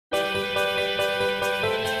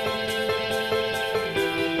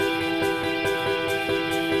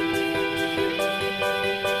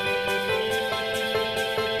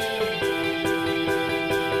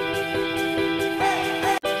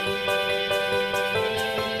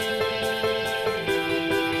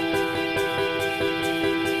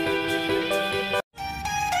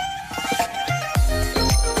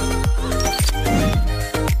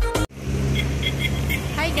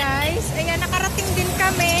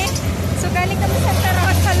galing kami sa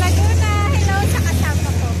Rosa, Laguna. Hello sa kasama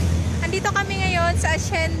ko. Andito kami ngayon sa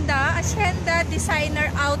Hacienda Designer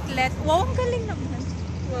Outlet. Wow, ang galing naman.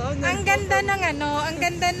 Wow, ang ganda ng ang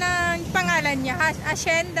ganda ng pangalan niya.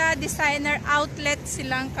 Hacienda Designer Outlet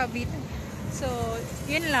Silang Cavite. So,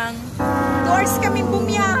 yun lang. 2 hours kami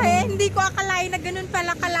bumiyahe. Hindi ko akalain na ganun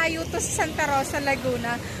pala kalayo to sa Santa Rosa,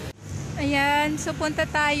 Laguna. Ayan, so punta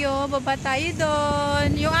tayo, baba tayo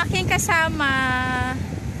doon. Yung aking kasama.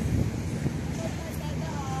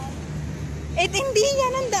 Hindi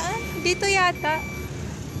yan ang daan. Dito yata.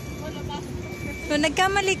 So,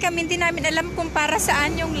 nagkamali kami. Hindi namin alam kung para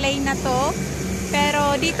saan yung lane na to.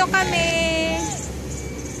 Pero dito kami.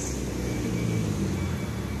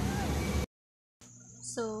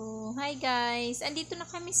 So, hi guys. Andito na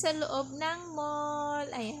kami sa loob ng mall.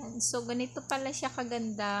 Ayan. So, ganito pala siya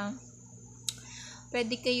kaganda.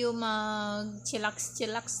 Pwede kayo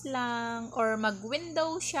mag-chillax lang or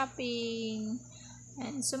mag-window shopping.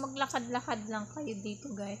 Ayan. So, maglakad-lakad lang kayo dito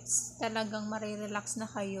guys. Talagang marirelax na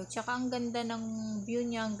kayo. Tsaka ang ganda ng view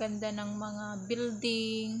niya. Ang ganda ng mga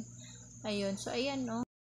building. Ayun. So, ayan no.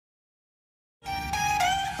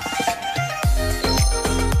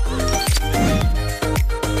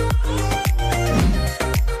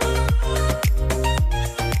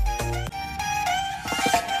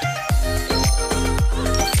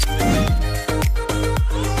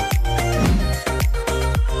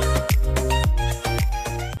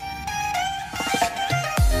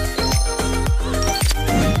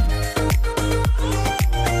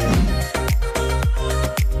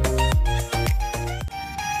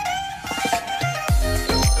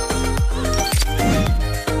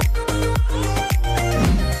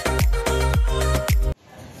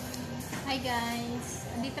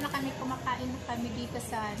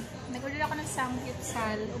 Nag-order ako ng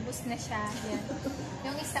samgyupsal, ubos na siya. Yan.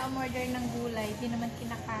 Yung isa umorder ng gulay, di naman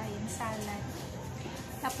kinakain, salad.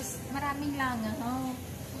 Tapos maraming langaw. Oh.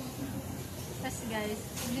 Tapos guys,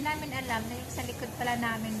 hindi namin alam na yung sa likod pala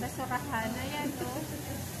namin, basurahan. Ayan o. Oh.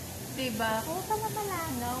 Diba? Oo, pala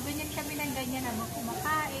malangaw. Ganyan kami ng ganyan naman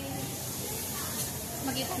kumakain.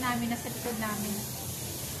 Magkita namin na sa likod namin.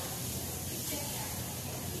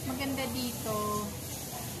 Maganda dito.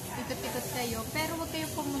 Ikot-ikot kayo. Pero huwag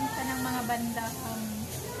kayo pumunta ng mga banda.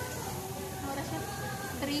 Oras siya?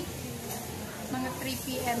 3? Mga 3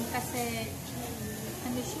 PM kasi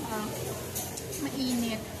ano siya,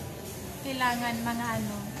 mainit. Kailangan mga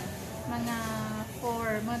mga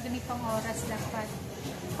 4. Mga ganitong oras dapat.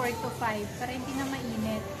 4 to 5. Para hindi na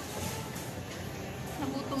mainit.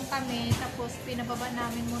 Nagutom kami. Tapos pinababa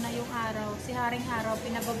namin muna yung araw. Si Haring Araw,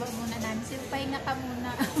 pinababa muna namin. Pahinga ka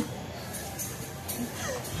muna.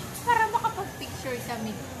 Para makapag-picture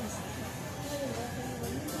kami.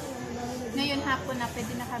 Ngayon hapon na,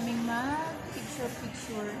 pwede na kaming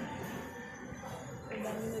mag-picture.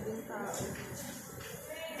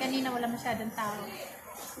 Kanina wala masyadong tao.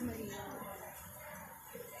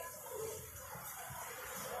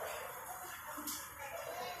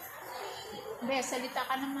 Bes, salita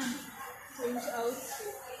ka naman.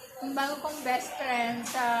 Yung bago kong best friend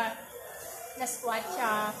sa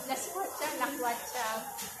Lakwatsa.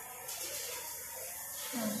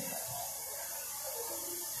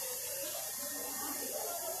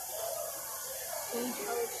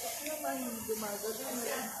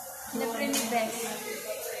 Siyempre ni Bes.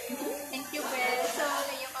 Thank you, Bes. So,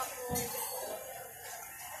 ngayon ako.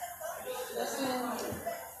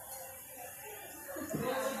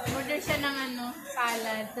 Order siya ng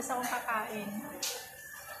salad. Tapos akong kakain.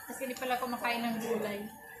 Kasi hindi pala kumakain ng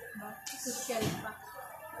gulay. Social pa.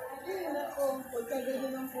 Pagkagano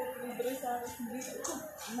ng puro libre sa akin,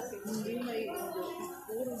 hindi may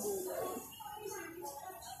puro gulay.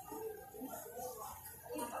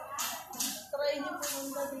 Try niyo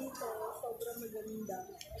pumunta dito. Sobrang maganda.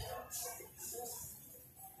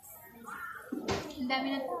 Ang dami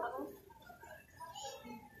ng tao.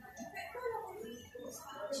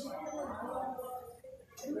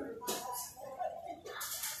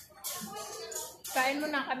 Kain mo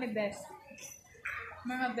na kami, best.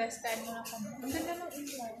 Mga best, kain mo na kami. Ang ganda ng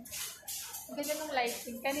ilaw. Ang ganda ng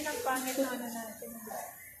lighting. Kanina pangit na natin.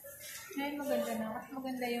 Ngayon maganda na. Mas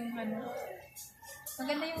maganda yung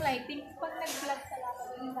maganda yung lighting. Pag nag-vlog sa lapad,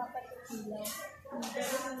 yung dapat yung ilaw.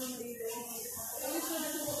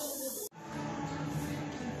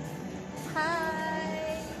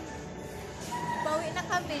 Hi! Pauwi na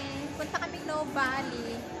kami. Punta kami No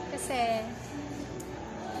Valley. Kasi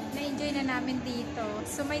na-enjoy na namin dito.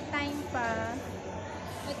 So, may time pa.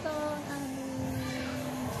 Ito,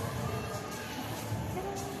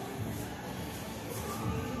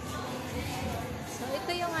 so,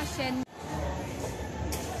 ito yung Hacienda.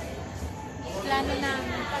 plano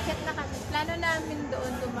namin, pagkat na kami, plano namin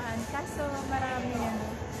doon dumaan. Kaso marami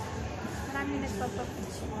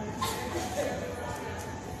nagpapapicture.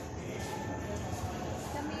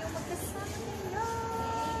 Kami yung magkasama nila.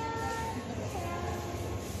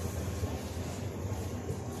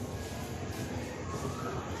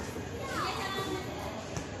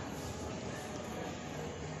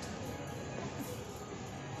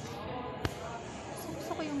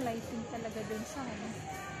 Gusto ko yung lighting talaga dun sa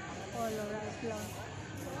color right lang.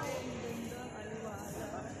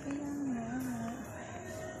 Kaya nga.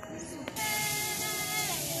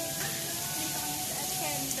 Dito kami sa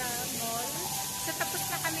Hacienda Mall. So tapos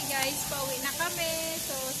na kami guys. Pauwi na kami.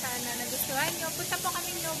 So sana nagustuhan nyo. Punta po kami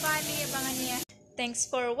New Valley. Abangan niya. Thanks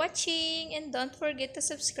for watching and don't forget to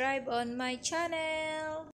subscribe on my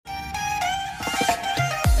channel.